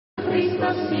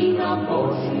Chrysta, Syna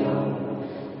Božího,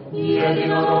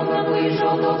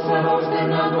 jedinorodného Otca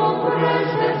roždeného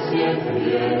prežde svět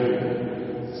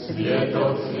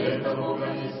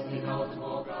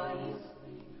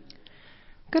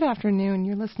Good afternoon.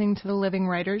 You're listening to the Living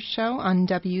Writers Show on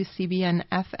WCBN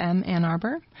FM Ann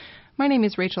Arbor. My name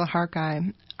is Rachel Harkeye.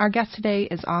 Our guest today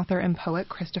is author and poet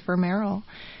Christopher Merrill.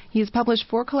 He has published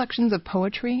 4 collections of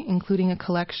poetry, including a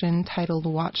collection titled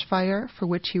Watchfire, for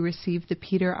which he received the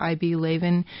Peter I.B.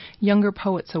 Lavin Younger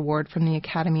Poets Award from the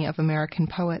Academy of American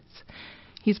Poets.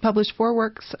 He's published 4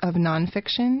 works of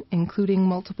nonfiction, including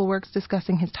multiple works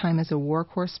discussing his time as a war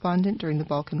correspondent during the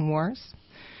Balkan Wars.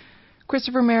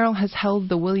 Christopher Merrill has held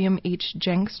the William H.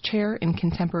 Jenks Chair in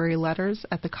Contemporary Letters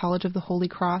at the College of the Holy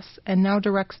Cross and now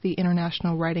directs the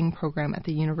International Writing Program at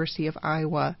the University of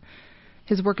Iowa.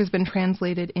 His work has been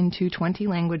translated into 20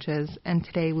 languages, and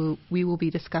today we will be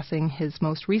discussing his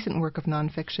most recent work of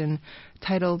nonfiction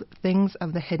titled Things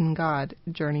of the Hidden God,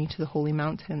 Journey to the Holy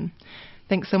Mountain.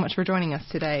 Thanks so much for joining us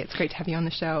today. It's great to have you on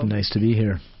the show. Nice to be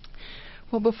here.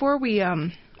 Well, before we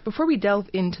delve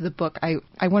into the book,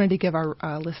 I wanted to give our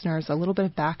listeners a little bit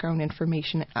of background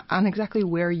information on exactly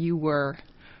where you were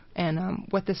and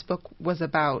what this book was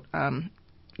about.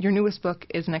 Your newest book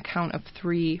is an account of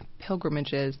 3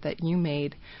 pilgrimages that you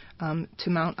made to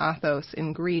Mount Athos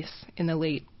in Greece in the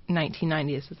late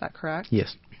 1990s. Is that correct?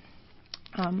 Yes.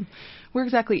 Where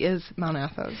exactly is Mount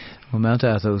Athos? Well, Mount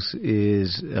Athos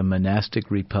is a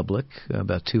monastic republic,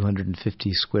 about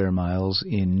 250 square miles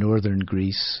in northern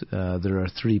Greece. There are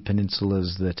 3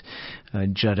 peninsulas that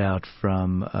jut out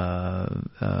from a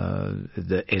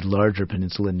larger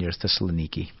peninsula near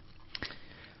Thessaloniki.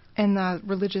 And the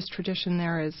religious tradition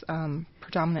there is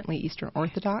predominantly Eastern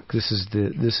Orthodox? This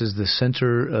is the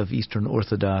center of Eastern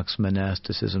Orthodox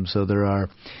monasticism. So there are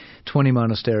 20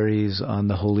 monasteries on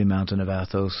the holy mountain of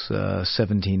Athos.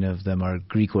 17 of them are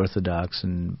Greek Orthodox,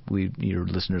 and your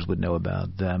listeners would know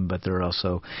about them. But there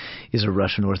also is a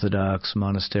Russian Orthodox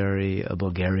monastery, a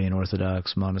Bulgarian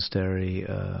Orthodox monastery.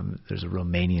 There's a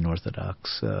Romanian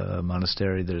Orthodox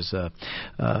monastery. There's a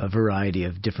variety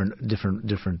of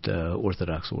different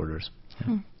Orthodox orders.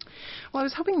 Yeah. Well, I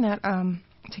was hoping that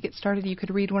to get started, you could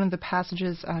read one of the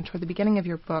passages toward the beginning of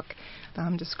your book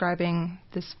describing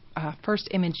this first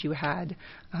image you had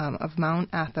of Mount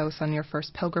Athos on your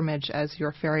first pilgrimage as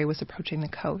your ferry was approaching the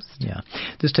coast. Yeah.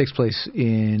 This takes place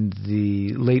in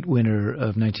the late winter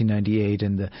of 1998,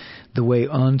 and the way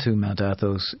onto Mount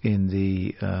Athos in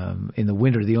the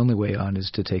winter, the only way on is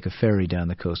to take a ferry down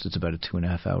the coast. It's about a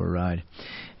 2.5-hour ride.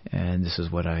 And this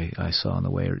is what I saw on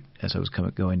the way as I was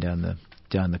going down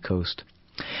the coast.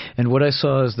 And what I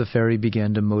saw as the ferry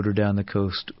began to motor down the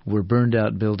coast were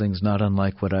burned-out buildings not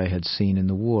unlike what I had seen in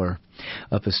the war.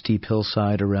 Up a steep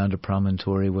hillside around a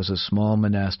promontory was a small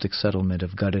monastic settlement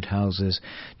of gutted houses,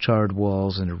 charred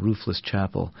walls, and a roofless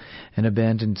chapel, an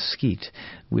abandoned skete,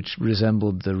 which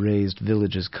resembled the raised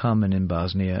villages common in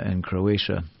Bosnia and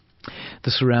Croatia.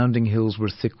 The surrounding hills were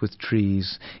thick with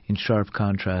trees, in sharp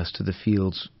contrast to the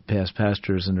fields, past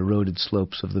pastures, and eroded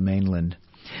slopes of the mainland.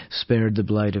 Spared the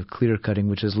blight of clear-cutting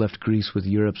which has left Greece with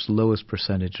Europe's lowest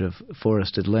percentage of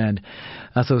forested land,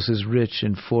 Athos is rich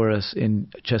in forests, in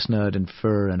chestnut and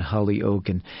fir and holly oak,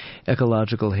 an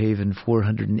ecological haven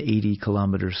 480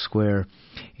 kilometers square,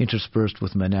 interspersed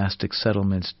with monastic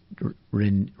settlements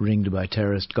ringed by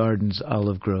terraced gardens,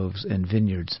 olive groves, and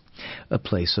vineyards. A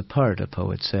place apart, a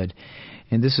poet said.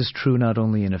 And this is true not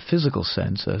only in a physical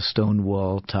sense. A stone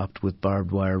wall topped with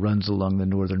barbed wire runs along the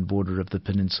northern border of the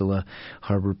peninsula.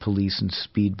 Harbor police and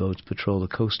speedboats patrol the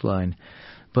coastline,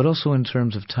 but also in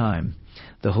terms of time.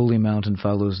 The Holy Mountain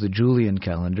follows the Julian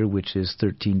calendar, which is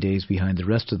 13 days behind the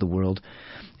rest of the world,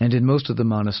 and in most of the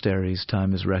monasteries,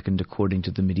 time is reckoned according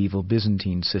to the medieval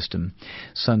Byzantine system.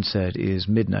 Sunset is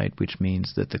midnight, which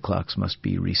means that the clocks must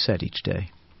be reset each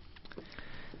day.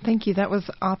 Thank you. That was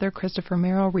author Christopher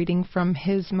Merrill reading from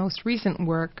his most recent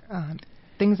work,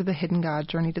 Things of the Hidden God,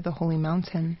 Journey to the Holy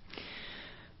Mountain.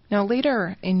 Now,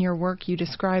 later in your work, you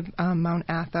describe Mount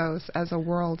Athos as a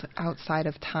world outside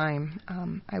of time.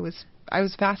 I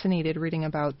was fascinated reading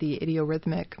about the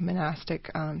idiorhythmic monastic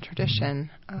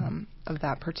tradition of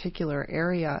that particular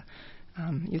area.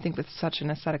 You think with such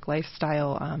an ascetic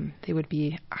lifestyle, they would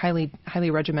be highly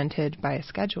regimented by a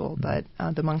schedule, but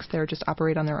the monks there just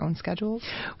operate on their own schedules?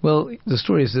 Well, the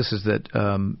story is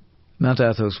that Mount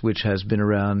Athos, which has been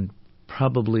around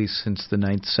probably since the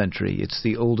 9th century. It's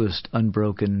the oldest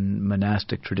unbroken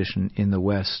monastic tradition in the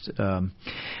West. And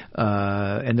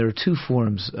there are two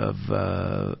forms of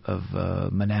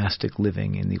monastic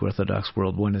living in the Orthodox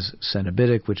world. One is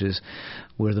Cenobitic, which is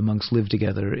where the monks live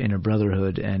together in a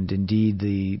brotherhood, and indeed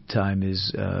the time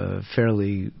is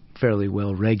fairly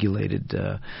well regulated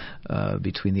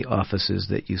between the offices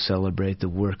that you celebrate, the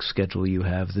work schedule you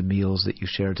have, the meals that you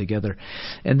share together.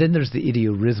 And then there's the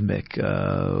idiorhythmic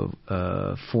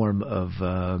form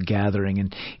of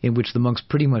gathering, in which the monks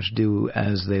pretty much do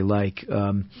as they like.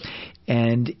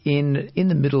 And in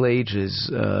the Middle Ages,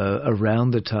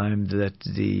 around the time that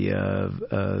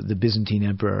the Byzantine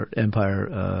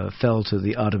Empire fell to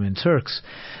the Ottoman Turks,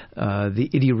 the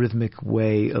idiorhythmic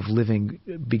way of living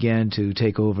began to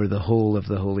take over the whole of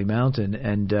the Holy Mountain.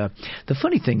 And the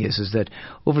funny thing is that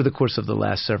over the course of the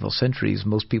last several centuries,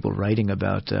 most people writing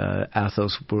about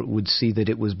Athos would see that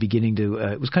it was beginning to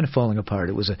it was kind of falling apart.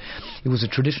 It was a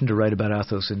tradition to write about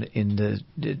Athos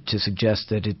to suggest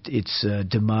that its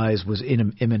demise was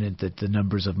imminent, that the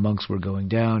numbers of monks were going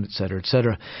down, et cetera, et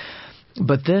cetera.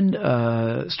 But then,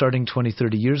 starting 20,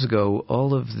 30 years ago,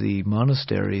 all of the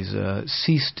monasteries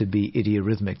ceased to be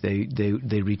idiorhythmic.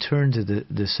 They returned to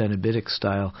the Cenobitic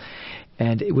style.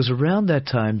 And it was around that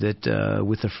time that,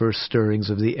 with the first stirrings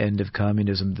of the end of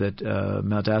communism, that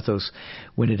Mount Athos,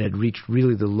 when it had reached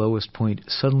really the lowest point,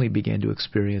 suddenly began to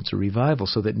experience a revival,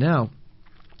 so that now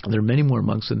there are many more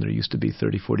monks than there used to be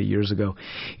 30, 40 years ago.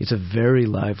 It's a very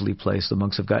lively place. The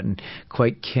monks have gotten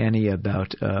quite canny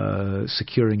about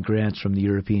securing grants from the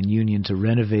European Union to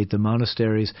renovate the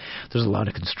monasteries. There's a lot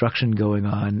of construction going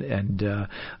on, and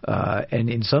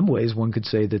in some ways one could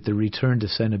say that the return to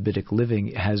Cenobitic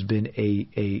living has been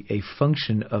a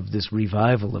function of this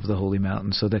revival of the Holy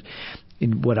Mountain, so that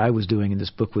in what I was doing in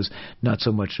this book was not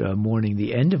so much mourning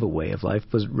the end of a way of life,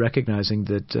 but recognizing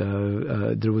that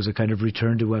there was a kind of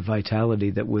return to a vitality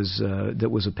that was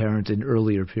apparent in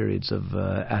earlier periods of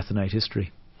Athenite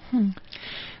history.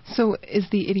 So is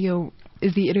the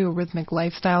idiorhythmic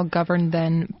lifestyle governed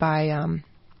then by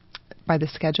the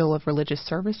schedule of religious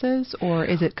services, or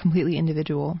is it completely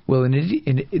individual? Well, the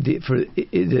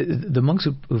monks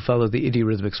who follow the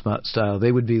idiorhythmic style,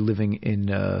 they would be living in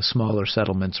smaller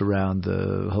settlements around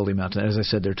the Holy Mountain. As I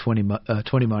said, there are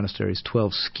 20 monasteries,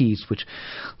 12 skeets, which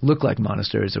look like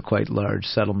monasteries. They're quite large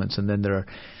settlements, and then there are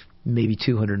maybe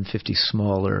 250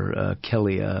 smaller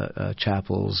Kelia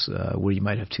chapels where you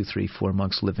might have 2, 3, 4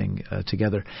 monks living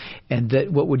together. And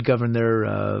that what would govern their,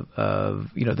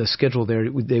 the schedule there,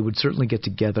 they would certainly get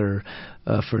together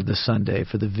for the Sunday,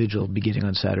 for the vigil beginning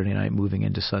on Saturday night, moving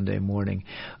into Sunday morning.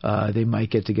 They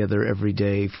might get together every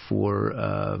day for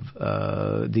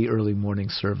the early morning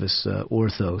service,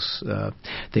 Orthos.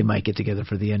 They might get together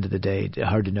for the end of the day.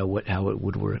 Hard to know how it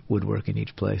would work in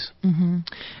each place. Mm-hmm.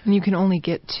 And you can only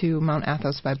get to Mount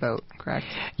Athos by boat, correct?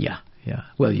 Yeah.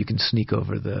 Well, you can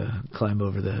climb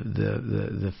over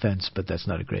the fence, but that's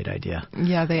not a great idea.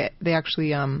 Yeah, they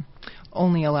actually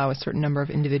only allow a certain number of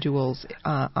individuals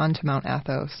onto Mount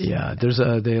Athos. Yeah,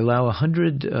 they allow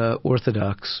 100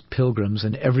 Orthodox pilgrims,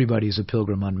 and everybody's a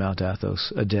pilgrim on Mount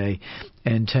Athos a day,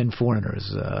 and 10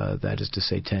 foreigners. That is to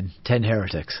say, 10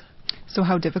 heretics. So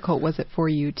how difficult was it for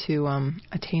you to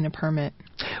attain a permit?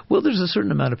 Well, there's a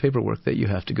certain amount of paperwork that you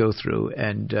have to go through,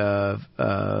 and on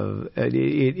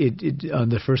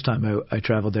the first time I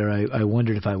traveled there, I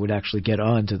wondered if I would actually get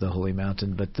on to the Holy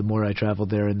Mountain. But the more I traveled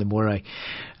there, and the more I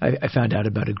found out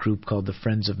about a group called the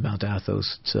Friends of Mount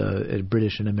Athos. It's a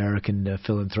British and American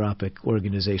philanthropic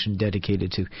organization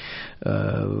dedicated to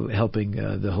helping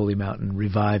the Holy Mountain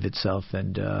revive itself,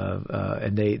 and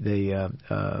they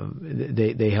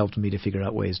helped me to figure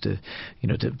out ways to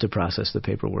process the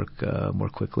paperwork more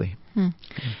quickly.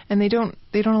 And they don't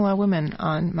allow women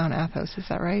on Mount Athos, is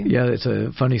that right? Yeah, it's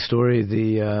a funny story.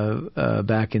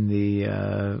 Back in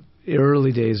the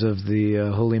early days of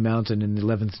the Holy Mountain in the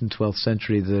 11th and 12th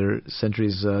century,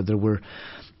 there were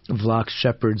Vlach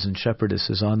shepherds and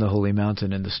shepherdesses on the Holy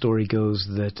Mountain, and the story goes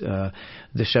that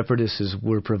the shepherdesses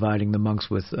were providing the monks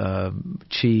with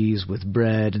cheese, with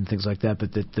bread, and things like that.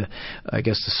 But that I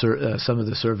guess some of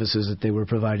the services that they were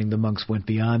providing the monks went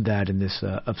beyond that, and this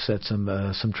upset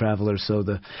some travelers. So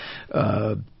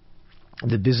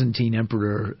the Byzantine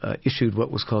emperor issued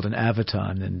what was called an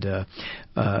avaton, and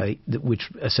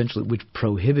which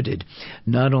prohibited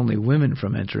not only women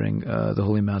from entering the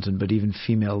Holy Mountain, but even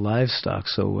female livestock.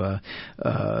 So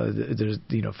there's,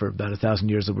 for about 1,000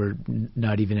 years there were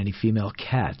not even any female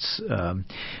cats. And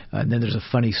then there's a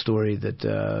funny story that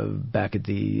back at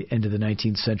the end of the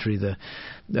 19th century,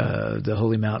 the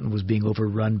Holy Mountain was being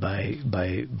overrun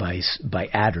by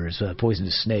adders,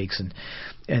 poisonous snakes,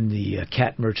 and the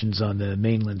cat merchants on the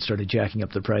mainland started jacking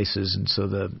up the prices, and so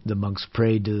the monks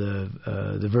prayed to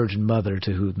the Virgin Mother,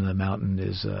 to whom the mountain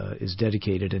is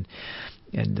dedicated,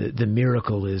 and the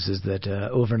miracle is that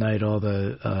overnight all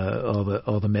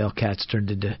the male cats turned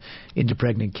into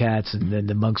pregnant cats, and then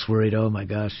the monks worried, oh my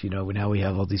gosh, now we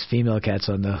have all these female cats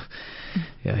on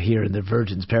here in the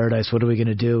Virgin's Paradise. What are we going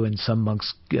to do? And some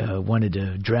monks wanted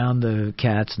to drown the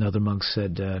cats, and other monks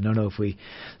said, no, if we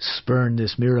spurn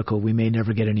this miracle, we may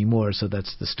never get any more. So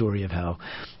that's the story of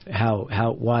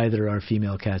why there are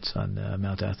female cats on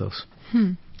Mount Athos.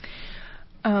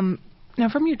 Now,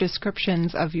 from your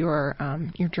descriptions of your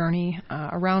journey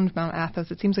around Mount Athos,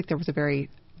 it seems like there was a very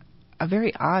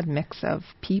odd mix of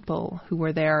people who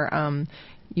were there.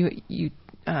 You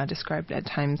described at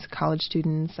times college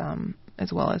students,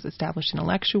 as well as established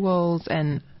intellectuals,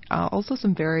 and also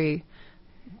some very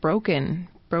broken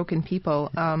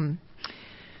people.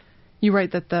 You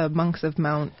write that the monks of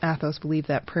Mount Athos believe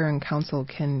that prayer and counsel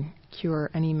can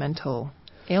cure any mental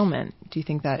ailment. Do you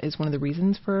think that is one of the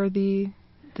reasons for the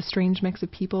strange mix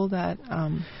of people that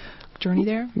journey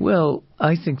there? Well,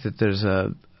 I think that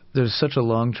there's such a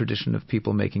long tradition of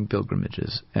people making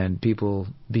pilgrimages, and people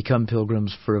become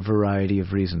pilgrims for a variety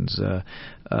of reasons.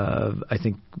 I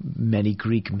think many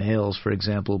Greek males, for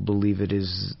example, believe it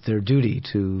is their duty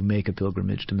to make a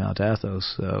pilgrimage to Mount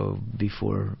Athos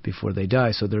before they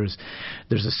die. So there's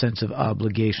a sense of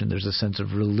obligation. There's a sense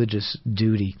of religious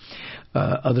duty.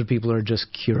 Other people are just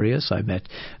curious. I met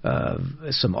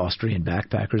some Austrian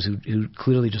backpackers who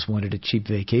clearly just wanted a cheap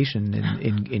vacation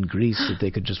in Greece that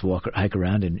they could just hike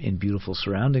around in beautiful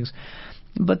surroundings.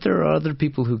 But there are other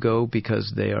people who go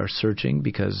because they are searching,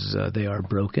 because they are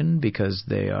broken, because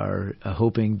they are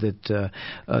hoping that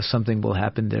something will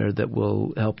happen there that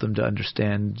will help them to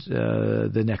understand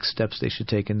the next steps they should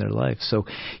take in their life. So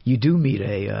you do meet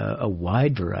a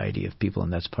wide variety of people,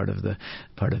 and that's part of the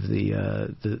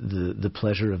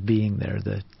pleasure of being there.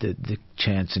 The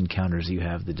chance encounters you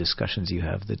have, the discussions you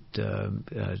have that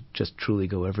just truly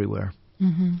go everywhere.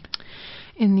 Mm-hmm.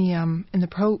 In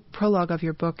the prologue of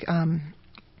your book,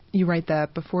 you write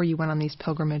that before you went on these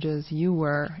pilgrimages, you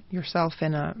were yourself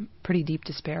in a pretty deep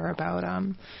despair about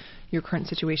your current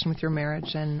situation with your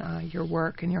marriage and your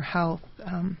work and your health.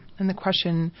 And the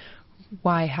question,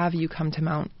 why have you come to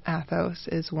Mount Athos,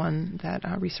 is one that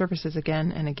resurfaces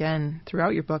again and again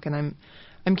throughout your book. And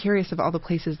I'm curious, of all the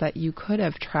places that you could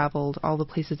have traveled, all the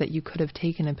places that you could have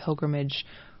taken a pilgrimage,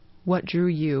 what drew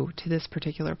you to this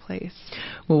particular place?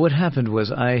 Well, what happened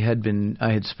was I had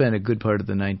spent a good part of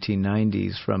the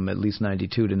 1990s, from at least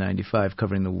 92 to 95,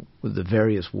 covering the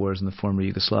various wars in the former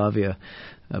Yugoslavia,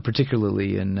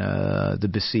 particularly in the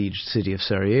besieged city of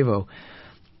Sarajevo.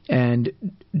 And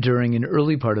during an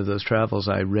early part of those travels,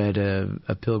 I read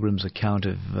a pilgrim's account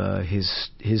of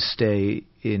his stay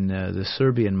in the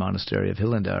Serbian monastery of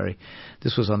Hilandari.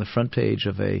 This was on the front page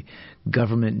of a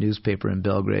government newspaper in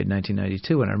Belgrade,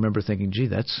 1992, and I remember thinking, gee,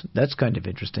 that's kind of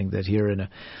interesting that here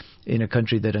in a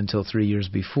country that until 3 years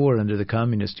before, under the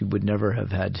communists, you would never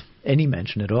have had any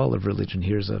mention at all of religion.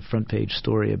 Here's a front page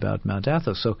story about Mount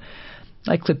Athos. So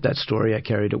I clipped that story, I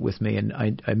carried it with me, and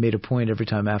I made a point every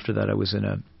time after that I was in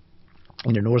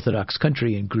an Orthodox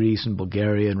country, in Greece and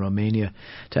Bulgaria and Romania,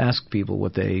 to ask people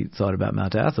what they thought about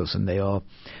Mount Athos, and they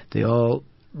all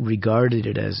regarded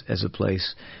it as a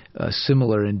place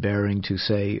similar in bearing to,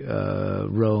 say,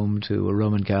 Rome, to a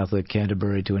Roman Catholic,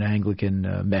 Canterbury to an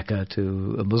Anglican, Mecca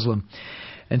to a Muslim.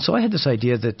 And so I had this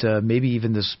idea that maybe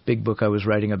even this big book I was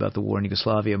writing about the war in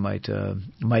Yugoslavia might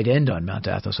end on Mount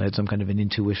Athos. I had some kind of an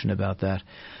intuition about that.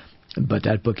 But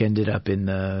that book ended up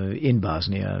in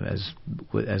Bosnia,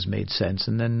 as made sense.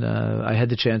 And then I had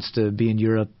the chance to be in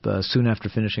Europe soon after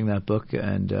finishing that book,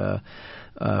 and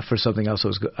for something else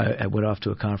I went off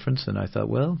to a conference, and I thought,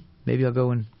 well, maybe I'll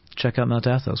go and check out Mount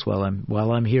Athos while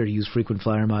I'm here, to use frequent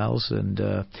flyer miles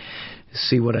and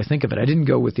see what I think of it. I didn't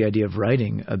go with the idea of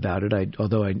writing about it,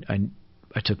 although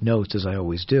I took notes, as I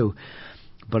always do.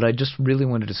 But I just really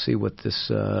wanted to see what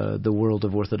the world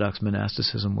of Orthodox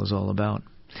monasticism was all about.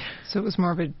 So it was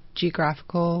more of a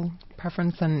geographical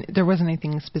preference, and there wasn't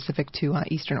anything specific to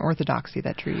Eastern Orthodoxy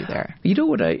that drew you there. You know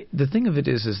what? The thing of it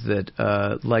is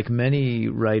that like many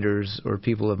writers or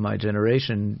people of my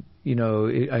generation,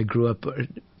 I grew up.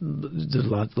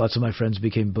 Lots of my friends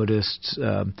became Buddhists.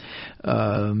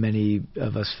 Many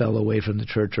of us fell away from the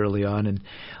church early on, and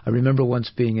I remember once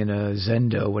being in a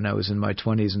zendo when I was in my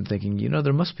 20s and thinking,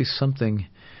 there must be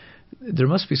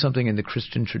something in the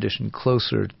Christian tradition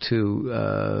closer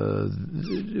to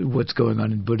what's going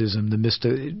on in Buddhism,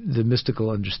 the mystical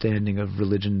understanding of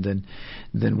religion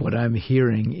than what I'm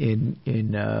hearing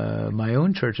in my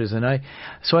own churches. And I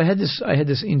had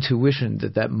this intuition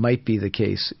that might be the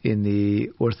case in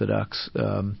the Orthodox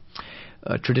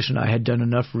tradition. I had done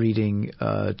enough reading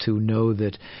to know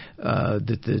that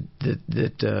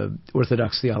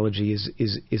Orthodox theology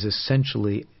is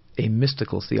essentially a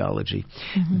mystical theology,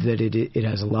 that it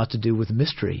has a lot to do with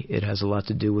mystery. It has a lot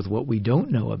to do with what we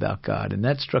don't know about God, and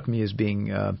that struck me as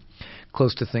being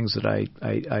close to things that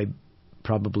I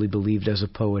probably believed as a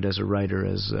poet, as a writer,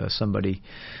 as somebody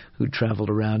who traveled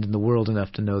around in the world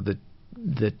enough to know that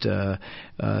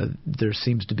there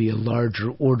seems to be a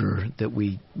larger order that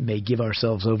we may give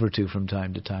ourselves over to from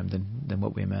time to time than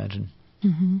what we imagine.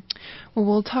 Mm-hmm. Well,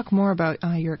 we'll talk more about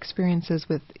your experiences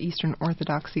with Eastern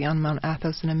Orthodoxy on Mount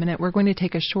Athos in a minute. We're going to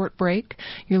take a short break.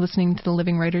 You're listening to the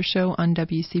Living Writers Show on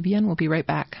WCBN. We'll be right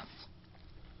back.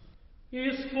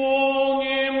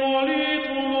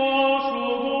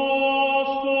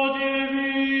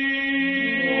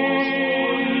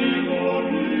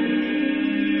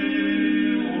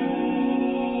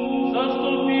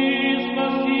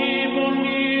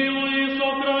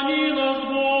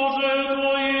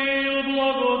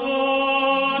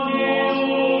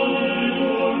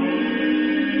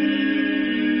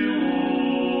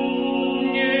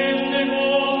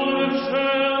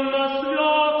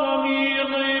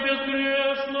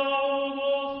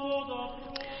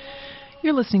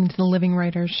 You're listening to the Living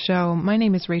Writers Show. My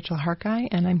name is Rachel Harkeye,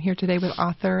 and I'm here today with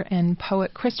author and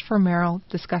poet Christopher Merrill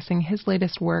discussing his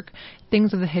latest work,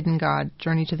 Things of the Hidden God,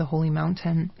 Journey to the Holy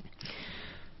Mountain.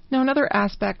 Now, another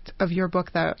aspect of your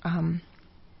book that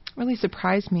really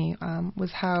surprised me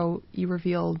was how you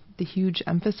revealed the huge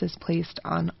emphasis placed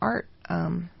on art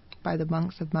by the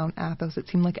monks of Mount Athos. It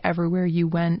seemed like everywhere you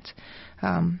went,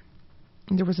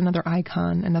 there was another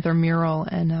icon, another mural,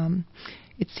 and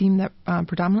it seemed that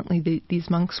predominantly these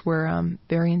monks were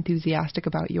very enthusiastic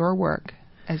about your work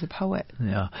as a poet.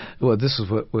 Yeah. Well, this is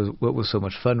what was so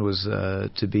much fun was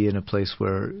to be in a place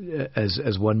where,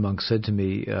 as one monk said to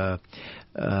me,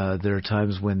 there are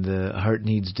times when the heart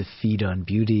needs to feed on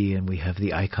beauty, and we have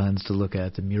the icons to look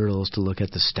at, the murals to look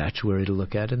at, the statuary to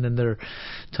look at, and then there are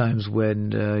times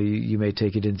when you may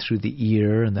take it in through the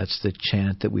ear, and that's the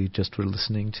chant that we just were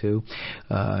listening to,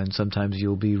 and sometimes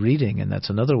you'll be reading, and that's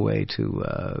another way to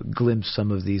glimpse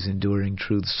some of these enduring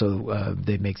truths. So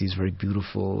they make these very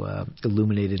beautiful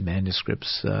illuminated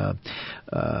manuscripts,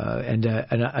 and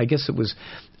I guess it was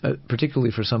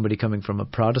particularly for somebody coming from a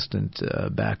Protestant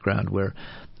background, where,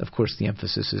 of course, the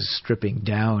emphasis is stripping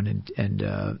down and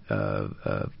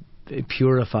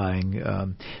purifying,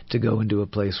 to go into a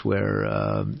place where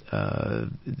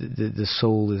the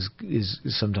soul is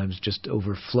sometimes just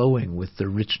overflowing with the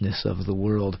richness of the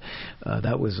world.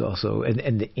 That was also,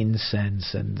 and the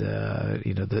incense and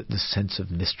the sense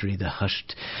of mystery, the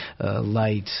hushed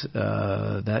light.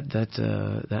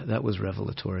 That was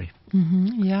revelatory.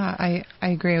 Mm-hmm. Yeah, I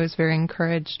agree. I was very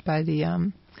encouraged by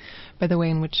the way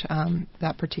in which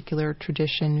that particular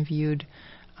tradition viewed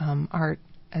art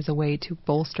as a way to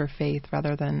bolster faith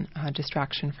rather than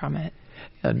distraction from it.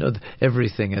 No,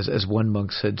 everything, as one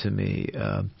monk said to me,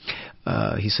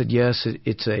 he said, yes,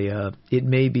 it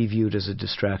may be viewed as a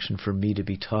distraction for me to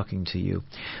be talking to you,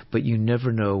 but you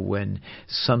never know when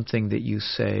something that you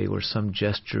say or some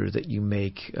gesture that you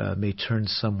make may turn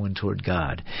someone toward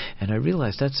God. And I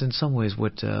realized that's in some ways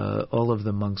what all of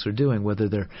the monks are doing, whether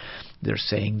they're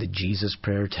saying the Jesus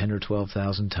prayer 10 or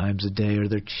 12,000 times a day, or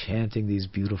they're chanting these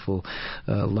beautiful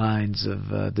lines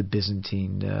of the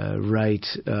Byzantine rite,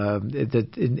 that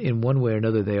in one way or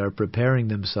another they are preparing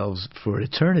themselves for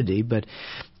eternity, but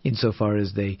insofar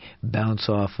as they bounce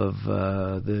off of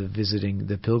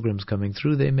the pilgrims coming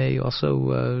through, they may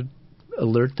also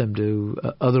alert them to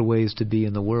other ways to be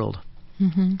in the world.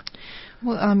 Mm-hmm.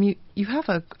 Well, you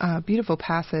have a beautiful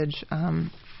passage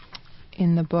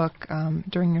in the book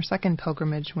during your second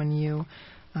pilgrimage when you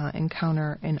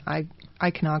encounter an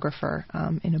iconographer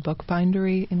in a book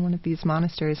bindery in one of these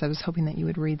monasteries. I was hoping that you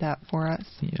would read that for us.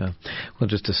 Yeah. Well,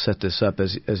 just to set this up,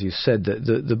 as you said,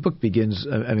 the book begins,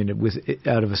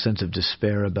 out of a sense of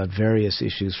despair about various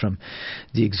issues, from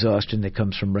the exhaustion that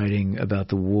comes from writing about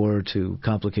the war to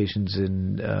complications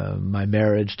in my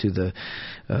marriage to the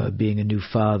being a new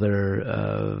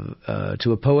father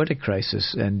to a poetic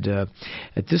crisis. And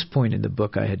at this point in the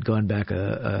book, I had gone back.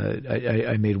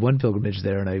 I made one pilgrimage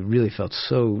there, and I really felt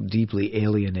so deeply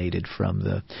alienated from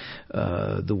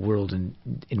the world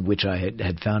in which I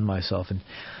had found myself,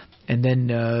 and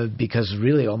then because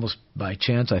really almost by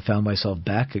chance I found myself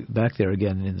back there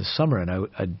again in the summer, and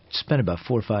I'd spent about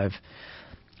 4 or 5,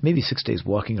 maybe 6 days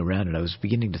walking around, and I was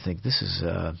beginning to think, this is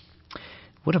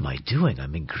what am I doing?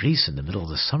 I'm in Greece in the middle of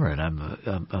the summer, and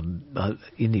I'm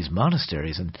in these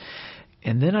monasteries,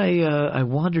 and then I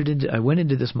went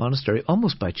into this monastery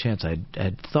almost by chance. I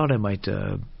had thought I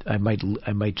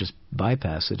might just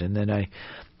bypass it, and then I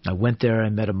went there. I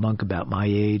met a monk about my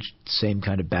age, same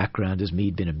kind of background as me.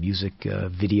 He'd been a music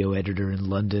video editor in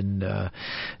London.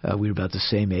 We were about the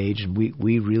same age, and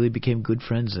we really became good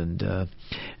friends. And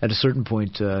at a certain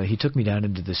point, he took me down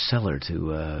into the cellar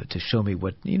to show me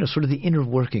what, sort of the inner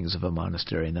workings of a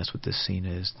monastery, and that's what this scene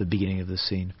is, the beginning of this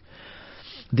scene.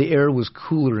 The air was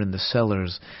cooler in the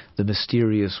cellars, the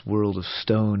mysterious world of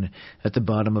stone at the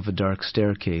bottom of a dark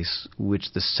staircase,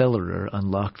 which the cellarer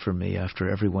unlocked for me after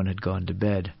everyone had gone to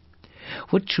bed.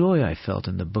 What joy I felt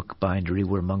in the book bindery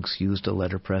where monks used a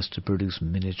letterpress to produce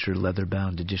miniature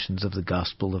leather-bound editions of the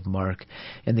Gospel of Mark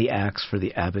and the Acts for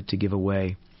the abbot to give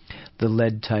away. The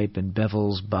lead type and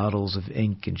bevels, bottles of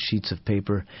ink and sheets of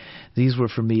paper, these were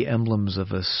for me emblems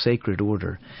of a sacred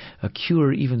order. A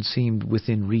cure even seemed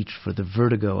within reach for the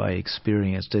vertigo I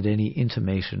experienced at any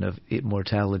intimation of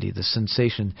immortality, the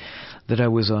sensation that I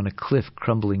was on a cliff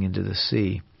crumbling into the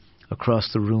sea.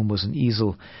 Across the room was an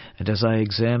easel, and as I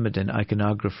examined an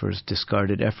iconographer's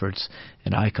discarded efforts,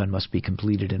 an icon must be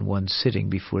completed in one sitting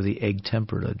before the egg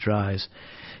tempera dries,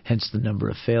 hence the number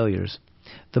of failures.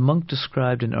 The monk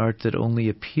described an art that only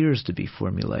appears to be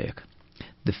formulaic.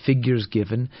 The figures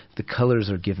given, the colors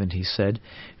are given, he said,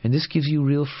 and this gives you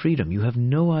real freedom. You have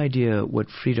no idea what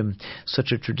freedom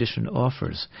such a tradition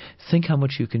offers. Think how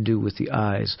much you can do with the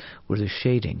eyes or the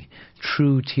shading.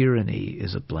 True tyranny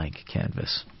is a blank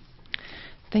canvas.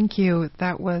 Thank you.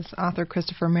 That was author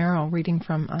Christopher Merrill reading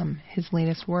from his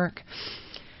latest work.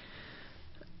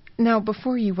 Now,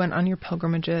 before you went on your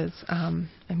pilgrimages,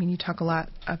 you talk a lot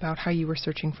about how you were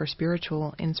searching for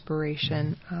spiritual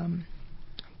inspiration,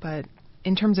 but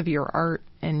in terms of your art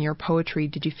and your poetry,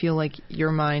 did you feel like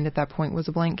your mind at that point was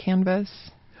a blank canvas?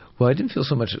 Well, I didn't feel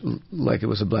so much like it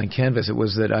was a blank canvas. It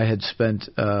was that I had spent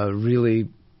really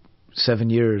 7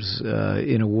 years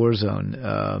in a war zone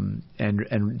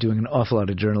and doing an awful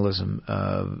lot of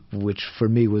journalism, which for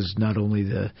me was not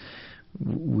only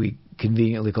we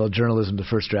conveniently call journalism the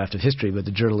first draft of history, but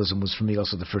the journalism was for me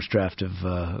also the first draft of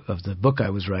the book I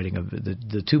was writing, of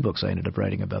the 2 books I ended up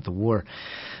writing about the war.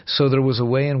 So there was a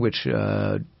way in which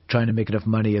trying to make enough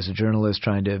money as a journalist,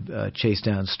 trying to chase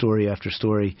down story after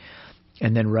story,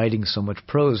 and then writing so much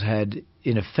prose had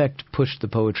in effect pushed the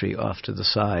poetry off to the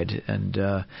side. And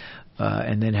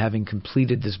then having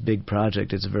completed this big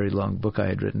project, it's a very long book I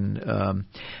had written,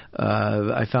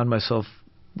 I found myself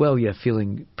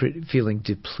feeling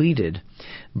depleted,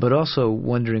 but also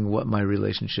wondering what my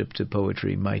relationship to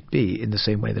poetry might be, in the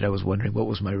same way that I was wondering what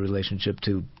was my relationship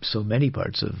to so many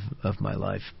parts of my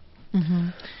life. Mm-hmm.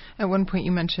 At one point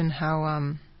you mentioned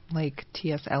how, like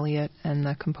T.S. Eliot and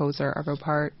the composer Arvo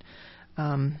Pärt,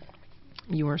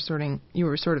 you were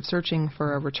sort of searching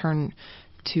for a return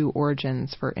to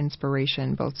origins for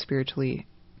inspiration, both spiritually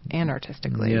and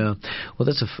artistically. Yeah, well,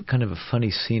 that's kind of a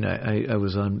funny scene. I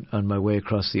was on my way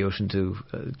across the ocean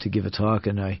to give a talk,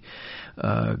 and I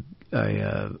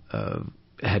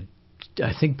had,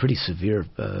 I think, pretty severe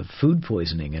food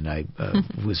poisoning, and I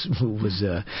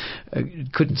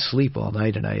couldn't sleep all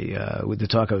night. And with the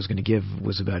talk I was going to give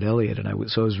was about Eliot, and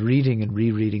so I was reading and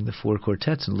rereading the 4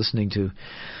 quartets and listening to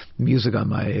music on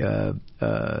my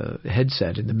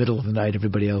headset in the middle of the night.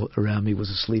 Everybody around me was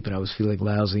asleep, and I was feeling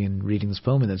lousy and reading this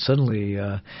poem. And then suddenly,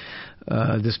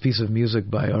 this piece of music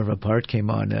by Arvo Pärt came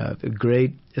on, a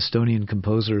great Estonian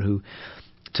composer who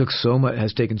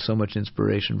has taken so much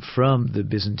inspiration from the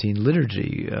Byzantine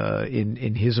liturgy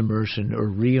in his immersion or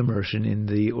re-immersion in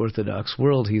the Orthodox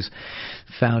world. He's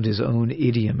found his own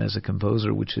idiom as a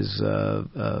composer, which is,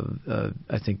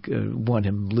 I think, won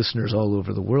him listeners all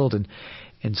over the world.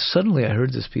 And suddenly I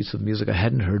heard this piece of music I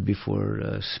hadn't heard before,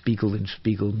 Spiegel in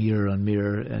Spiegel, Mirror on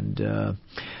Mirror, and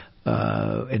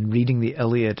and reading the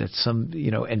Iliad at some,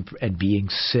 and being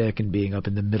sick and being up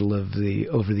in the middle of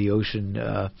over the ocean,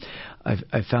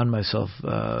 I found myself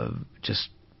just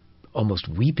almost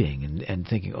weeping and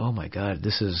thinking, oh my God,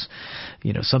 this is,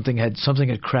 something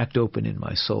had cracked open in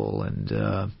my soul,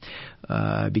 and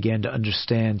I began to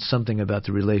understand something about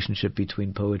the relationship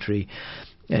between poetry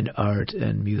and art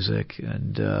and music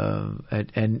and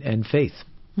faith.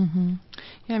 Mm-hmm.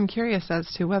 Yeah, I'm curious as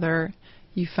to whether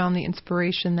you found the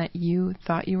inspiration that you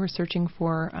thought you were searching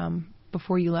for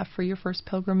before you left for your first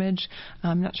pilgrimage.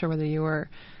 I'm not sure whether you were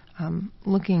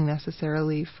looking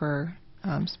necessarily for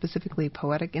specifically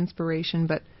poetic inspiration,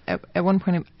 but at one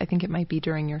point, I think it might be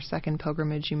during your second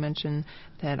pilgrimage, you mentioned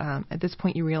that at this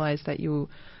point you realized that you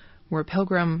were a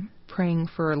pilgrim praying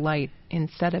for light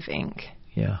instead of ink.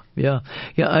 Yeah.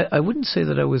 I wouldn't say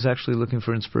that I was actually looking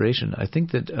for inspiration. I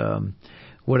think that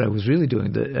what I was really doing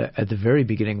at the very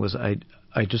beginning was I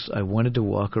wanted to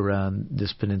walk around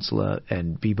this peninsula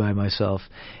and be by myself,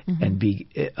 mm-hmm. and be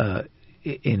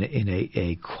in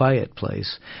a quiet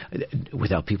place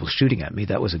without people shooting at me.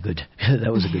 That was a good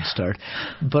start.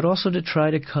 But also to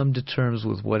try to come to terms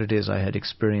with what it is I had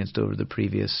experienced over the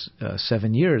previous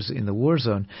 7 years in the war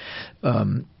zone.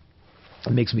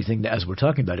 It makes me think, as we're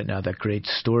talking about it now, that great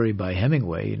story by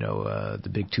Hemingway, The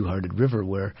Big Two-Hearted River,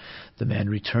 where the man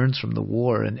returns from the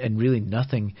war and really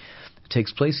nothing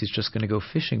takes place. He's just going to go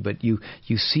fishing, but you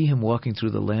see him walking through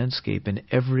the landscape, and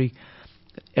every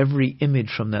image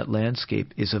from that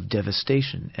landscape is of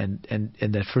devastation. And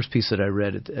that first piece that I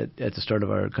read at the start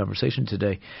of our conversation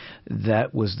today,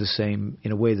 that was the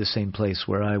same place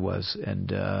where I was.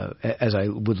 And as I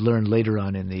would learn later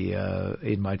on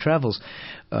in my travels,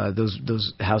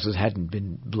 those houses hadn't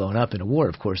been blown up in a war.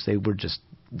 Of course,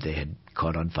 they had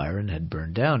caught on fire and had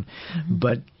burned down. Mm-hmm.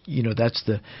 But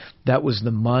that was the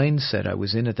mindset I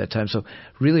was in at that time. So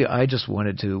really, I just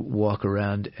wanted to walk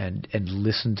around and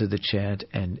listen to the chant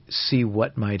and see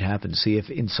what might happen, see if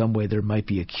in some way there might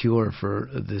be a cure for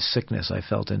the sickness I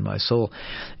felt in my soul.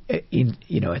 At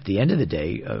the end of the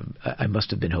day, I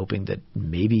must have been hoping that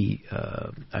maybe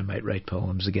I might write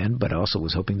poems again, but I also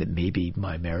was hoping that maybe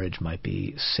my marriage might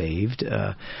be saved.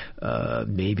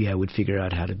 Maybe I would figure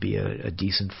out how to be a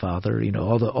decent father,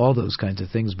 all those kinds of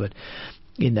things. But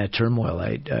in that turmoil,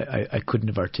 I couldn't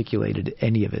have articulated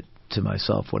any of it to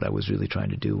myself. What I was really trying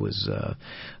to do was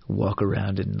walk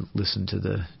around and listen to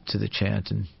the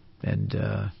chant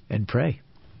and pray.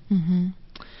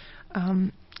 Mm-hmm.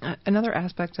 Another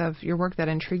aspect of your work that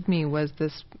intrigued me was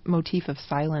this motif of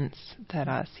silence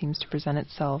that seems to present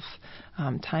itself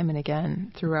time and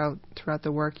again throughout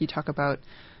the work. You talk about,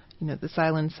 the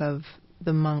silence of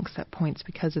the monks at points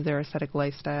because of their ascetic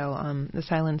lifestyle, the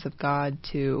silence of God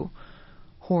to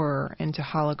horror and to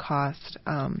Holocaust.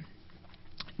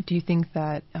 Do you think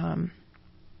that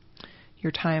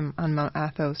your time on Mount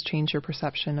Athos changed your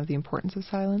perception of the importance of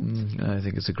silence? I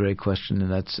think it's a great question,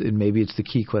 and maybe it's the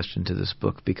key question to this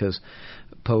book, because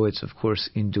poets, of course,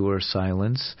 endure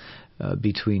silence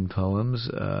between poems.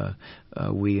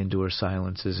 We endure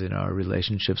silences in our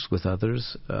relationships with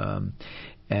others,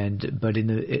 but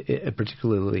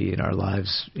particularly in our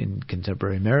lives in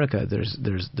contemporary America,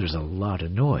 there's a lot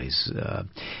of noise,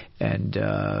 and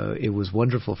it was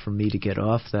wonderful for me to get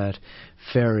off that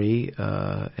ferry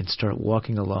and start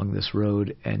walking along this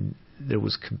road, and there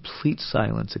was complete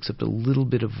silence except a little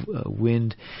bit of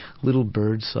wind, little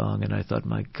bird song, and I thought,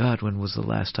 my God, when was the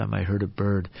last time I heard a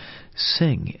bird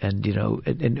sing? And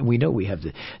and we know we have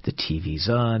the TVs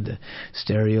on, the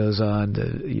stereos on,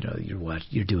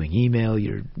 you're doing email,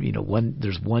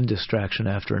 there's one distraction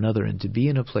after another, and to be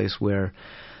in a place where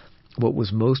what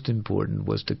was most important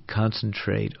was to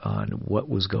concentrate on what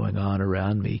was going on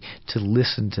around me, to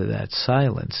listen to that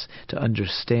silence, to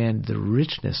understand the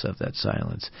richness of that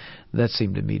silence. That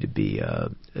seemed to me to be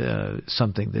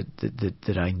something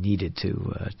that I needed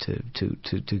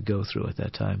to go through at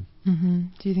that time. Mm-hmm.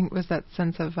 Do you think it was that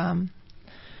sense of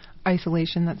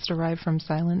isolation that's derived from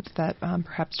silence that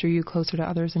perhaps drew you closer to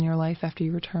others in your life after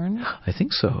you returned? I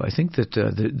think so. I think that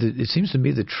it seems to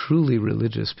me the truly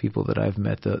religious people that I've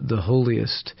met, the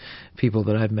holiest people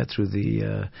that I've met through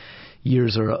the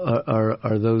years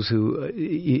are those who,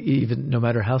 even no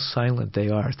matter how silent they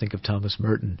are, think of Thomas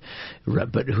Merton,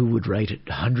 but who would write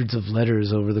hundreds of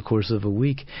letters over the course of a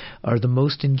week, are the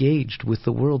most engaged with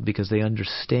the world, because they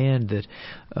understand that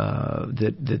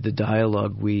the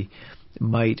dialogue we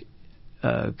might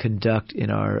conduct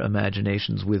in our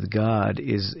imaginations with God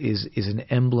is an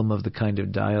emblem of the kind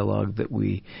of dialogue that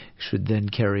we should then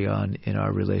carry on in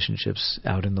our relationships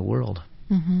out in the world.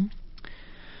 Mm-hmm.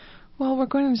 Well, we're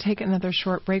going to take another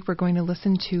short break. We're going to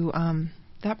listen to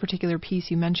that particular piece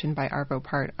you mentioned by Arvo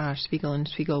Part, Spiegel and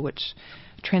Spiegel, which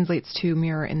translates to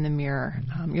Mirror in the Mirror.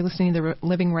 You're listening to the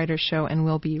Living Writers Show, and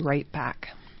we'll be right back.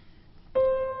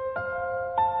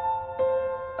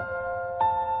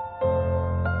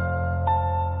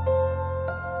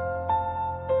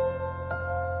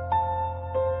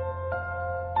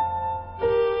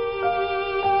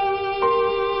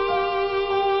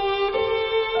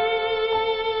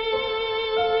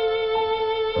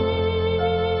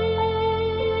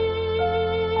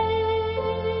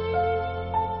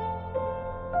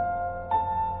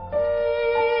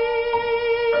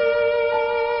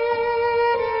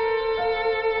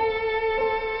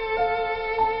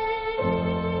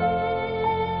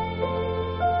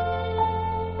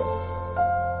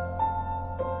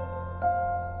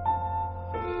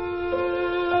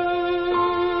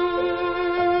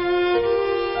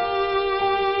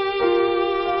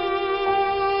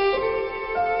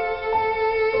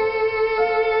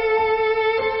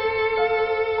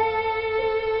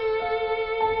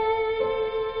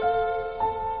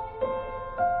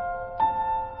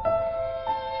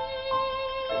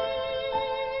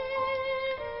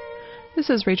 This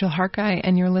is Rachel Harkeye,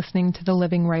 and you're listening to the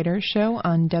Living Writers Show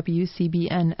on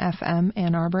WCBN FM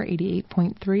Ann Arbor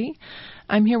 88.3.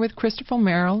 I'm here with Christopher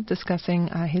Merrill discussing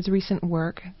his recent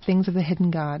work, Things of the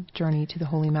Hidden God, Journey to the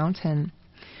Holy Mountain.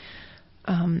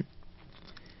 I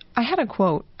had a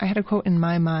quote in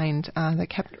my mind that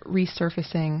kept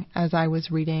resurfacing as I was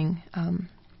reading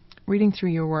through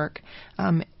your work.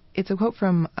 It's a quote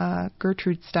from a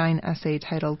Gertrude Stein essay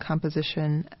titled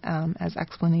Composition as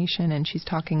Explanation, and she's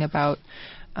talking about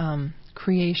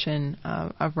creation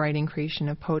of writing, creation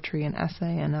of poetry and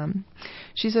essay. And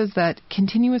she says that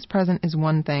continuous present is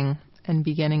one thing, and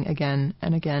beginning again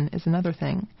and again is another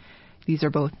thing. These are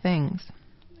both things.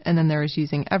 And then there is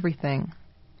using everything.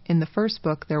 In the first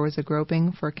book, there was a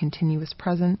groping for a continuous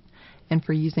present and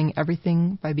for using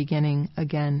everything by beginning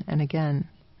again and again.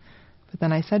 But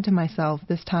then I said to myself,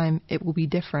 this time it will be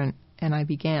different, and I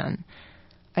began.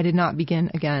 I did not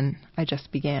begin again, I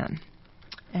just began.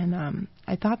 And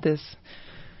I thought this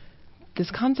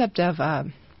concept of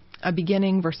a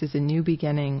beginning versus a new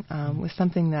beginning was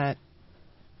something that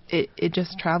it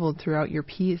just traveled throughout your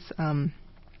piece.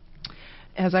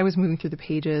 As I was moving through the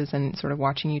pages and sort of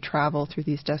watching you travel through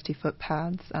these dusty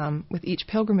footpaths, with each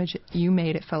pilgrimage you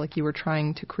made, it felt like you were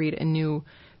trying to create a new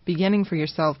beginning for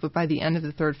yourself, but by the end of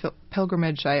the third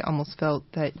pilgrimage, I almost felt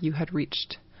that you had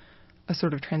reached a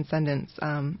sort of transcendence.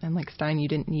 And like Stein, you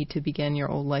didn't need to begin your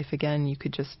old life again. You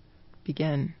could just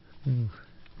begin.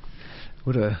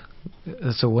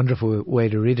 That's a wonderful way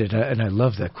to read it, and I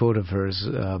love that quote of hers.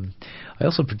 I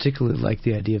also particularly like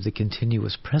the idea of the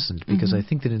continuous present, because I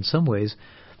think that in some ways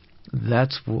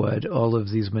that's what all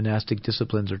of these monastic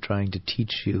disciplines are trying to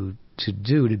teach you to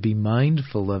do, to be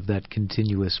mindful of that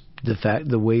continuous,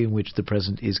 the way in which the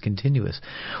present is continuous.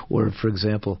 Or, for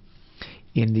example,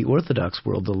 in the Orthodox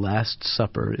world, the Last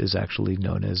Supper is actually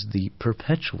known as the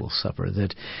perpetual supper,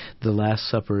 that the Last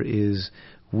Supper is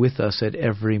with us at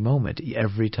every moment.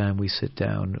 Every time we sit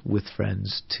down with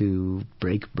friends to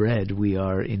break bread, we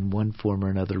are in one form or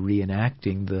another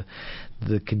reenacting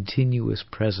the continuous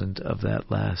present of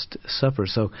that Last Supper.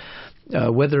 So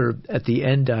whether at the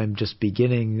end I'm just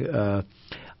beginning,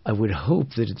 I would hope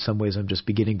that in some ways I'm just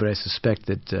beginning, but I suspect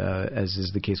that, as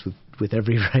is the case with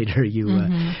every writer, you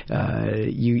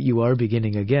are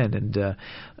beginning again. And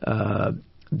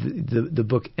the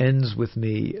book ends with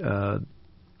me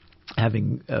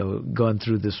having gone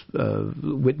through this,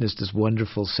 witnessed this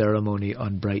wonderful ceremony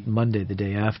on Bright Monday, the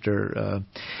day after,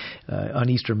 on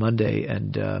Easter Monday,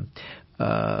 and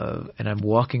I'm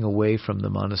walking away from the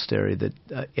monastery that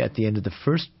at the end of the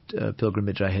first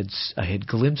pilgrimage I had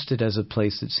glimpsed it as a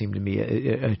place that seemed to me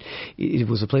it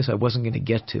was a place I wasn't going to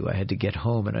get to. I had to get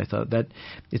home, and I thought that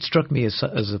it struck me as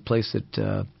a place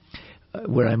that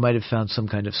where I might have found some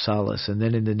kind of solace. And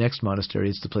then in the next monastery,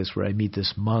 it's the place where I meet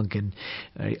this monk, and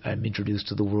I'm introduced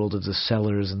to the world of the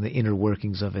cellars and the inner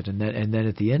workings of it. And then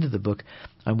at the end of the book,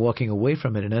 I'm walking away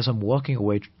from it. And as I'm walking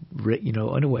away,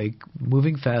 on a way,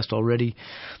 moving fast already,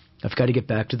 I've got to get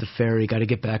back to the ferry, got to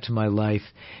get back to my life.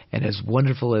 And as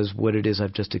wonderful as what it is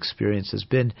I've just experienced has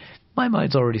been, my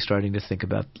mind's already starting to think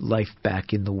about life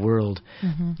back in the world.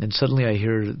 And suddenly I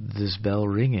hear this bell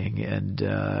ringing, and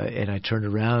I turn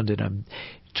around, and I'm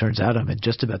turns out I'm in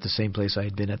just about the same place I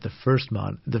had been at the first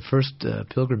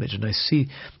pilgrimage, and I see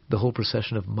the whole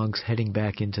procession of monks heading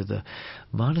back into the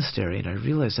monastery, and I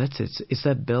realize it's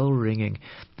that bell ringing,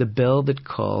 the bell that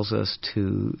calls us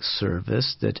to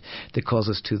service, that calls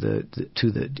us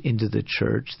into the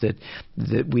church,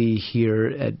 that we hear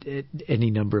at any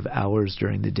number of hours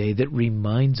during the day, that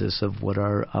reminds us of what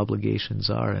our obligations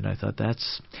are. And I thought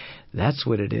that's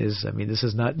what it is. I mean, this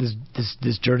is not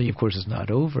this journey, of course, is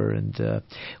not over. And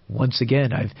once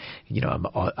again,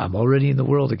 I'm already in the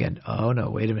world again. Oh no,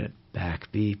 wait a minute,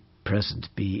 back, be present,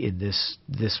 be in this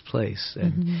place,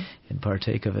 and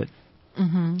partake of it.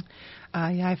 Mm-hmm.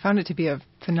 Yeah, I found it to be a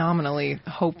phenomenally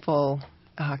hopeful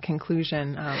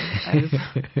conclusion.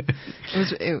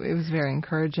 It was very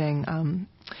encouraging.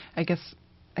 I guess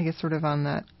sort of on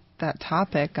that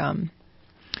topic.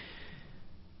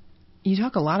 You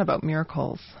talk a lot about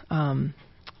miracles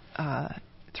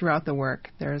throughout the work.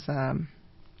 There's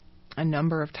a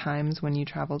number of times when you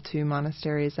travel to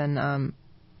monasteries and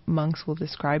monks will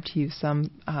describe to you some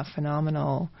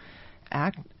phenomenal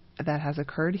act that has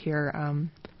occurred here.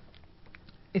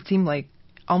 It seemed like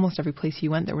almost every place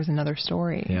you went, there was another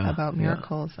story about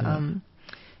miracles. Yeah.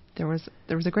 There was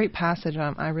a great passage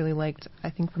I really liked,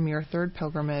 I think from your third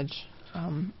pilgrimage,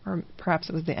 or perhaps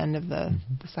it was the end of the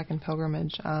second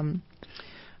pilgrimage,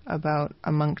 about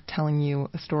a monk telling you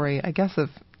a story, I guess, of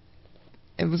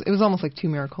it was almost like two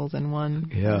miracles in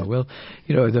one. Yeah, well,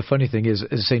 the funny thing is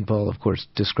St. Paul, of course,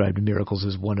 described miracles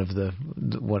as one of the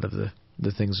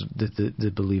things that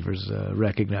the believers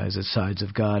recognize as sides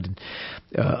of God. And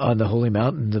on the Holy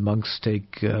Mountain, the monks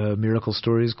take miracle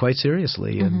stories quite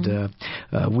seriously, and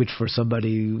which for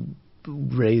somebody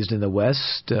raised in the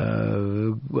West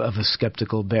of a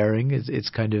skeptical bearing, it's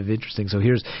kind of interesting. So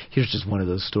here's just one of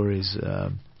those stories.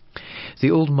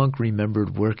 The old monk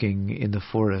remembered working in the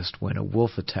forest when a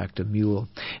wolf attacked a mule.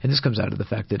 And this comes out of the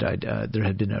fact that there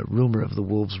had been a rumor of the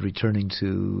wolves returning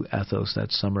to Athos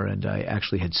that summer, and I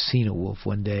actually had seen a wolf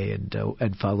one day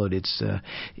and followed its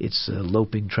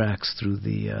loping tracks through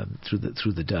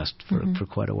the dust for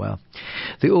quite a while.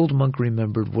 The old monk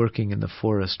remembered working in the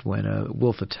forest when a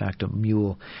wolf attacked a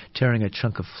mule, tearing a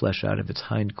chunk of flesh out of its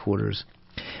hindquarters.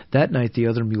 That night the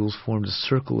other mules formed a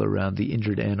circle around the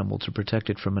injured animal to protect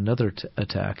it from another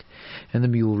attack, and the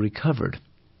mule recovered.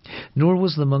 Nor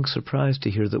was the monk surprised to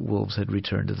hear that wolves had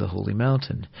returned to the Holy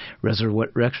Mountain.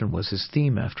 Resurrection was his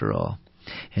theme, after all.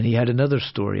 And he had another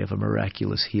story of a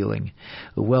miraculous healing.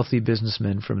 A wealthy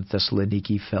businessman from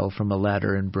Thessaloniki fell from a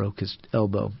ladder and broke his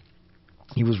elbow.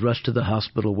 He was rushed to the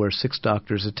hospital where 6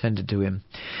 doctors attended to him,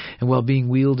 and while being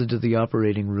wheeled into the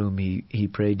operating room, he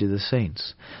prayed to the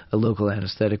saints. A local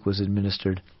anesthetic was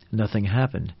administered. Nothing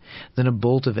happened. Then a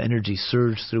bolt of energy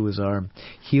surged through his arm,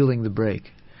 healing the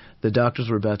break. The doctors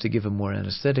were about to give him more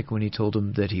anesthetic when he told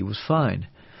them that he was fine.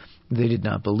 They did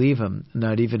not believe him,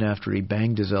 not even after he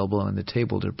banged his elbow on the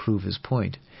table to prove his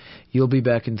point. "You'll be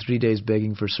back in 3 days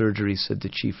begging for surgery," said the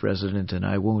chief resident, "and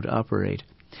I won't operate."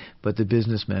 But the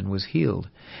businessman was healed,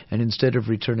 and instead of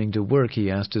returning to work, he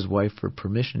asked his wife for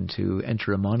permission to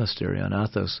enter a monastery on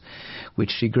Athos,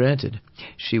 which she granted.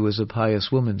 She was a pious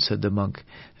woman, said the monk.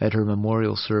 At her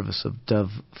memorial service, a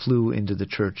dove flew into the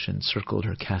church and circled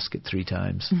her casket 3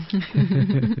 times.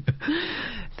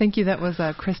 Thank you. That was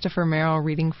Christopher Merrill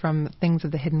reading from Things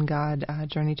of the Hidden God,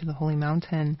 Journey to the Holy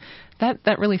Mountain.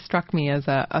 That really struck me as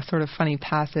a sort of funny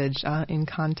passage in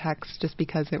context, just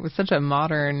because it was such a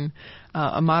modern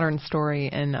story,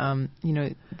 and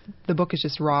the book is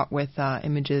just wrought with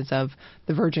images of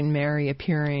the Virgin Mary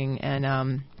appearing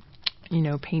and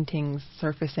paintings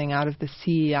surfacing out of the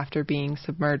sea after being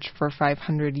submerged for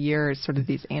 500 years, sort of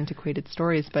these antiquated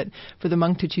stories. But for the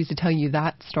monk to choose to tell you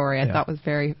that story, I thought was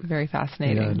very, very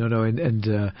fascinating. Yeah, no, and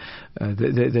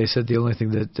they said the only thing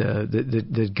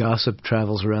that gossip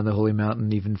travels around the Holy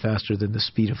Mountain even faster than the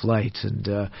speed of light, and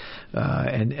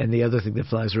the other thing that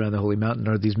flies around the Holy Mountain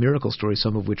are these miracle stories,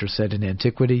 some of which are set in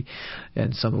antiquity,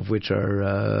 and some of which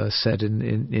are set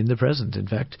in the present. In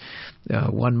fact,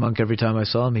 one monk, every time I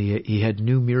saw him, he had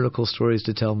new miracle stories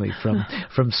to tell me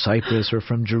from Cyprus or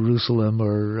from Jerusalem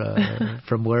or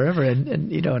from wherever,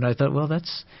 and I thought, well,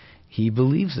 he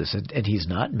believes this, and he's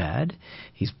not mad.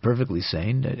 He's perfectly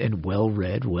sane and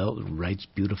well-read, writes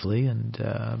beautifully,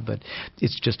 but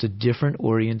it's just a different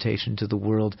orientation to the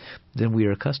world than we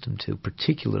are accustomed to,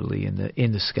 particularly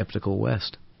in the skeptical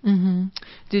West. Mm-hmm.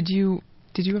 Did you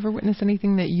ever witness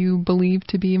anything that you believed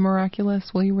to be miraculous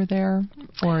while you were there,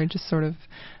 or just sort of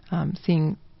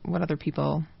seeing what other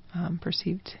people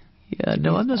perceived? Yeah,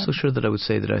 no, I'm not so sure that I would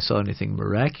say that I saw anything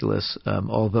miraculous,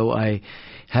 although I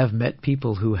have met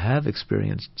people who have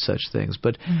experienced such things.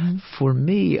 But for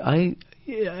me,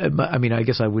 I mean, I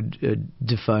guess I would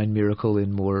define miracle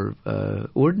in more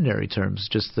ordinary terms,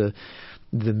 just the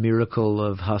miracle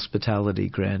of hospitality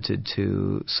granted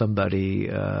to somebody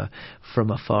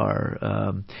from afar,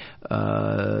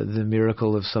 the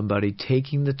miracle of somebody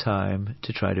taking the time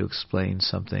to try to explain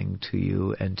something to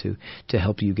you and to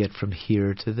help you get from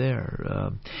here to there.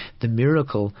 The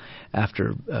miracle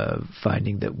after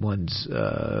finding that one's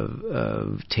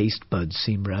taste buds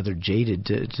seem rather jaded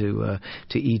to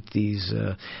eat these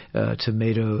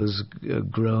tomatoes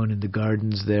grown in the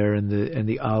gardens there, and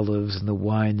the olives and the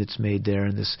wine that's made there,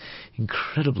 and this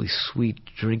incredibly sweet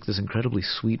drink, this incredibly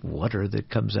sweet water that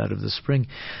comes out of the spring,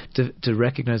 to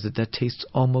recognize that tastes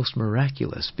almost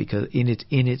miraculous because in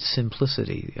its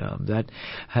simplicity. That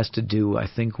has to do, I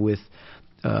think, with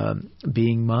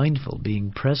being mindful,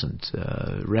 being present,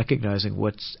 recognizing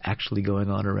what's actually going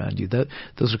on around you.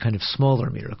 Those are kind of smaller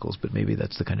miracles, but maybe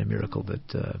that's the kind of miracle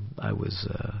that I was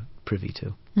privy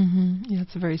to. Mm-hmm. Yeah,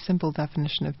 it's a very simple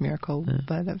definition of miracle,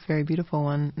 but a very beautiful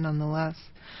one nonetheless.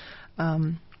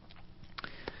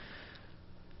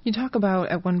 You talk about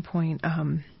at one point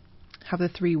how the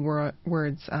three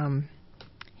words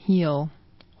heal,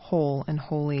 whole, and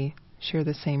holy share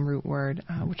the same root word,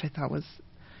 which I thought was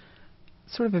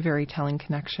sort of a very telling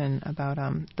connection about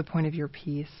the point of your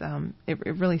piece.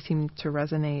 It really seemed to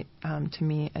resonate to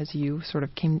me as you sort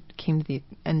of came to the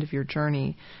end of your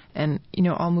journey. And,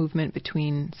 all movement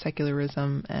between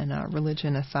secularism and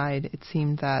religion aside, it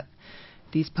seemed that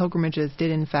these pilgrimages did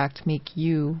in fact make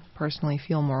you personally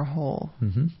feel more whole.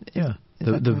 Mm-hmm. Yeah.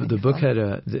 The book had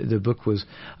the book was,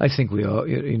 I think we all,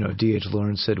 D.H.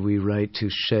 Lawrence said we write to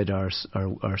shed our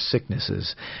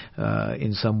sicknesses.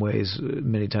 In some ways,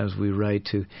 many times we write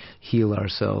to heal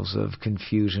ourselves of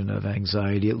confusion, of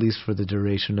anxiety, at least for the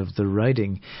duration of the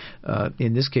writing.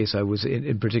 In this case, I was,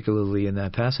 particularly in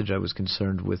that passage, I was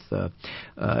concerned with the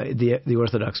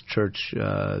Orthodox Church.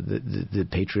 The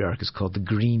patriarch is called the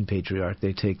Green Patriarch.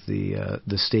 They take the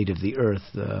state of the earth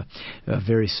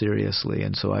very seriously,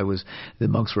 and so the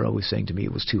monks were always saying to me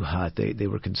it was too hot. They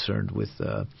were concerned with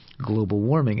global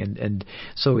warming. And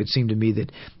so it seemed to me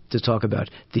that to talk about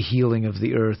the healing of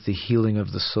the earth, the healing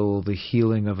of the soul, the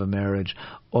healing of a marriage,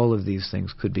 all of these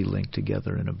things could be linked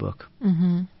together in a book.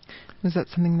 Mm-hmm. Was that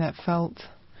something that felt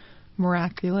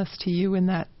miraculous to you in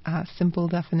that simple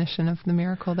definition of the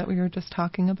miracle that we were just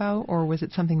talking about? Or was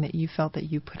it something that you felt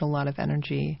that you put a lot of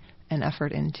energy and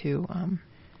effort into?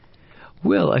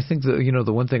 Well, I think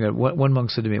the one thing one monk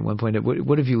said to me at one point,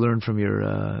 what have you learned from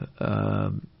your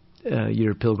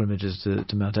pilgrimages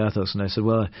to Mount Athos? And I said,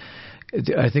 well,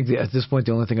 I think at this point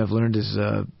the only thing I've learned is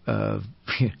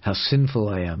how sinful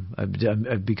I am.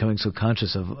 I'm becoming so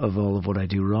conscious of all of what I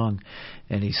do wrong.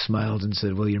 And he smiled and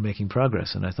said, well, you're making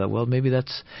progress. And I thought, well, maybe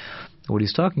that's what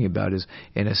he's talking about, is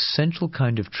an essential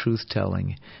kind of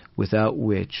truth-telling without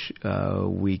which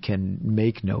we can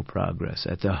make no progress.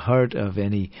 At the heart of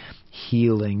any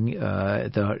healing,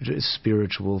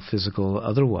 spiritual, physical,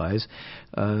 otherwise,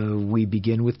 we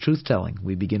begin with truth-telling.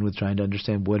 We begin with trying to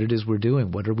understand what it is we're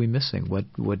doing. What are we missing?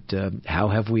 How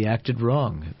have we acted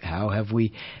wrong? How have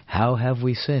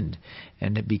we sinned?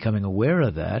 And becoming aware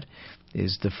of that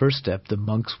is the first step, the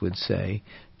monks would say,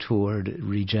 toward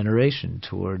regeneration,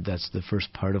 that's the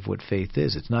first part of what faith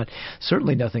is. It's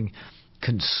certainly nothing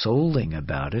consoling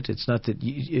about it. It's not that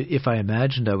if I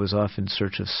imagined I was off in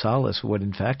search of solace, what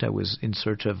in fact I was in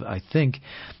search of, I think,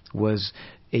 was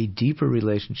a deeper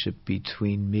relationship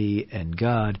between me and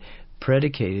God,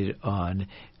 predicated on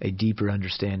a deeper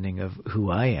understanding of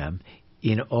who I am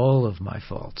in all of my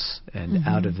faults. And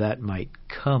out of that might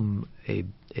come a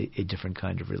different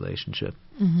kind of relationship,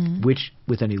 which,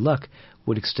 with any luck,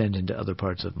 would extend into other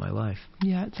parts of my life.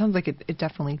 Yeah, it sounds like it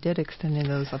definitely did extend into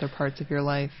those other parts of your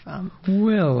life.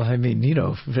 Well, I mean,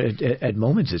 at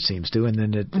moments it seems to, and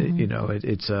then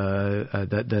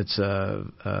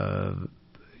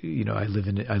I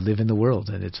live in the world,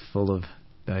 and it's full of.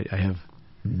 I have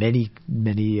many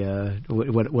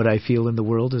what I feel in the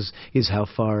world is how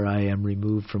far I am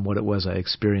removed from what it was I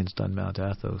experienced on Mount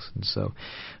Athos, and so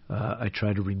I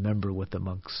try to remember what the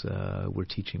monks were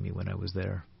teaching me when I was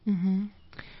there. Mm-hmm.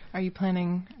 Are you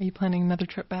planning another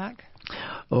trip back?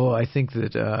 Oh, I think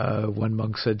that one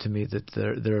monk said to me that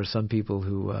there are some people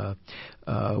who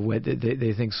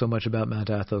they think so much about Mount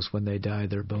Athos, when they die,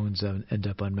 their bones end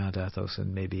up on Mount Athos,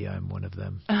 and maybe I'm one of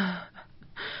them.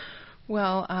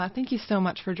 Well, thank you so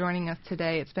much for joining us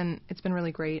today. It's been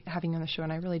really great having you on the show,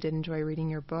 and I really did enjoy reading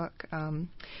your book.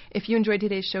 If you enjoyed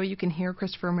today's show, you can hear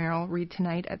Christopher Merrill read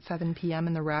tonight at 7 p.m.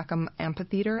 in the Rackham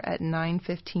Amphitheater at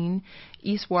 9:15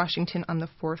 East Washington on the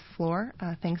 4th floor.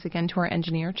 Thanks again to our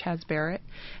engineer, Chaz Barrett,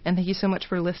 and thank you so much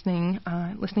for listening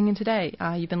in today.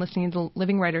 You've been listening to the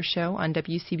Living Writers Show on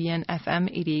WCBN FM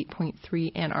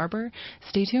 88.3 Ann Arbor.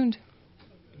 Stay tuned.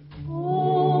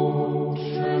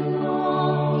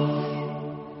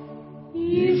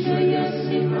 I że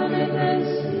jesi na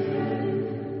nebesje,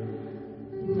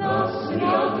 da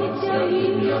svjatice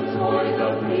imja Tvoje,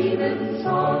 da pride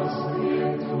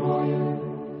carstve Tvoje,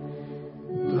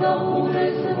 da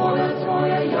bude volja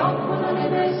Tvoja jako na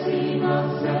nebesi I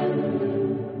na zemlji.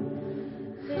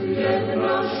 Hljeb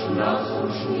naš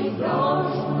nasušni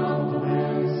daš nam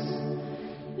dnes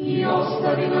I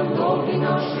ostavi nam dolgi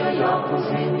naše, jako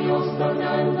mi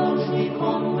ostavljaj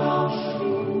dužnikom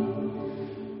našim.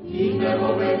 I ne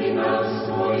povedi nas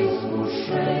svoj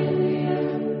iskušenje,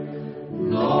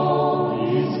 no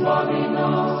izbavi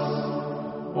nas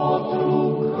od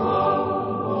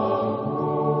lukavog.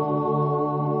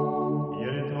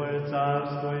 Jer je Tvoje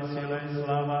carstvo I sila I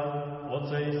slava,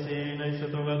 Otca I Sina I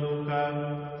Svetoga Duha,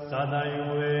 sada I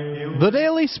uvek I uvek. The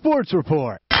Daily Sports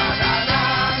Report.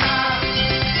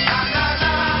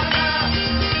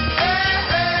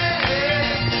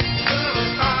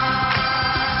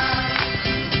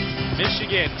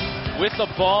 Michigan with the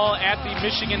ball at the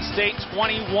Michigan State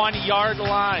 21-yard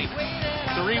line.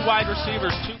 3 wide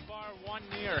receivers, 2 far, 1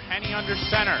 near. Henne under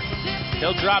center.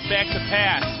 He'll drop back to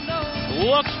pass.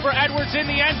 Looks for Edwards in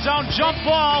the end zone. Jump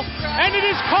ball. And it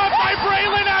is caught by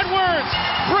Braylon Edwards.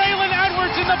 Braylon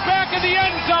Edwards in the back of the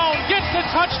end zone. Gets the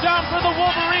touchdown for the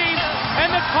Wolverines. And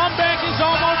the comeback is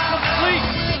almost complete.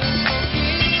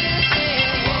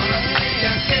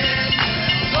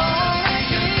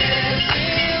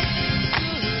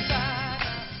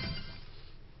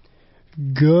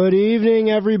 Good evening,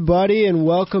 everybody, and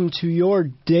welcome to your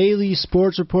Daily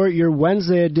Sports Report, your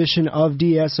Wednesday edition of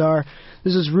DSR.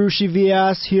 This is Rushi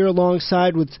Vias here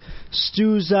alongside with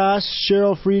Stu Zoss,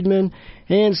 Cheryl Friedman,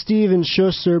 and Steven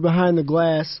Schuster behind the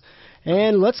glass.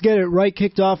 And let's get it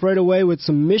kicked off right away with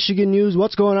some Michigan news.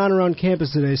 What's going on around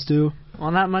campus today, Stu?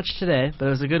 Well, not much today, but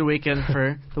it was a good weekend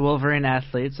for the Wolverine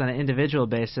athletes on an individual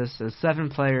basis, as 7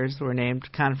 players were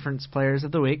named Conference Players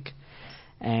of the Week.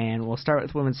 And we'll start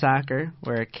with women's soccer,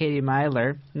 where Katie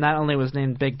Meiler not only was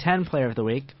named Big Ten Player of the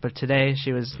Week, but today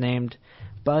she was named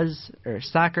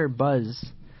Soccer Buzz.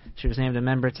 She was named a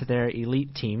member to their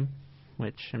elite team,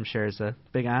 which I'm sure is a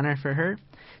big honor for her.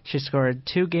 She scored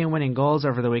 2 game-winning goals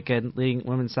over the weekend, leading the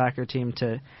women's soccer team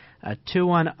to a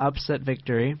 2-1 upset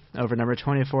victory over number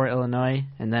 24 Illinois,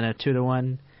 and then a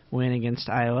 2-1 win against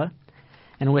Iowa.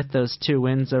 And with those 2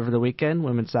 wins over the weekend,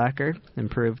 women's soccer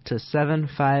improved to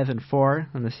 7-5-4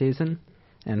 on the season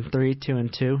and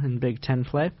 3-2-2 in Big Ten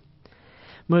play.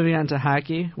 Moving on to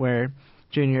hockey, where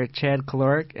junior Chad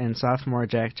Koloric and sophomore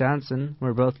Jack Johnson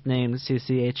were both named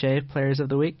CCHA Players of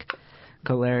the Week.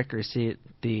 Koloric received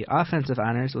the offensive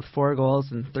honors with 4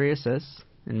 goals and 3 assists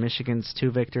in Michigan's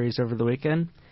 2 victories over the weekend,